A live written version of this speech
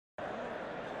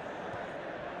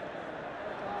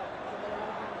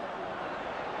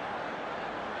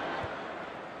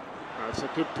That's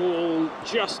a good ball,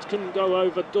 just couldn't go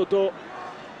over Dodo.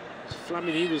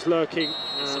 Flamini was lurking,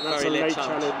 and that's a late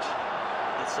challenge.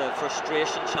 That's a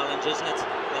frustration challenge, isn't it?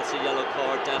 That's a yellow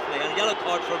card, definitely. And a yellow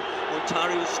card from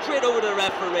Muntari, who's straight over the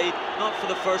referee, not for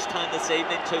the first time this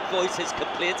evening, to voice his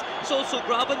complaints. He's also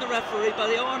grabbing the referee by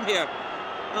the arm here.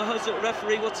 Now, how's the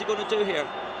referee, what's he going to do here?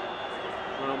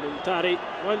 Well, Muntari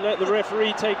won't let the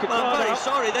referee take a card out. I'm very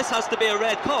sorry, this has to be a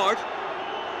red card.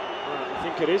 Well, I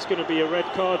think it is going to be a red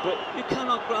card, but you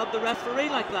cannot grab the referee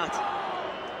like that.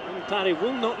 Muntari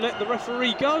will not let the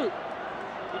referee go.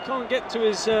 He can't get to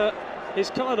his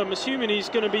card. I'm assuming he's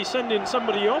going to be sending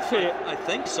somebody off here. I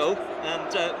think so. And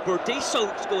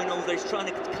Burdiso's going over there. He's trying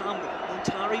to calm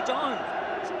Muntari down.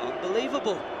 It's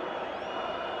unbelievable.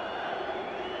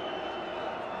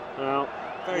 Well,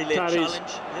 very late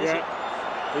challenge. Yeah,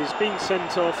 he's been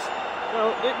sent off. Well,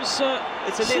 it was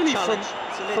it's a silly late challenge.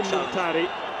 from Muntari.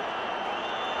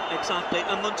 Exactly,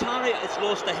 and Muntari has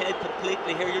lost the head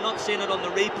completely here. You're not seeing it on the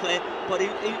replay, but he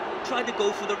tried to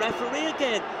go for the referee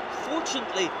again.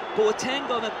 Fortunately, Boateng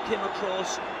came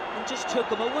across and just took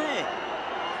him away.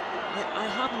 I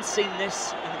haven't seen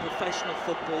this in a professional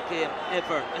football game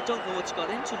ever. I don't know what's got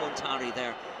into Muntari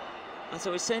there. As I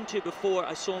was saying to you before,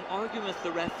 I saw him arguing with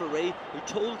the referee, who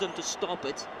told him to stop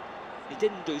it. He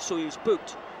didn't do so, he was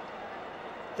booked.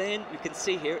 Then you can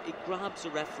see here, he grabs the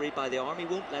referee by the arm, he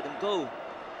won't let him go.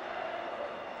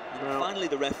 And finally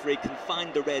the referee can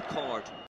find the red card.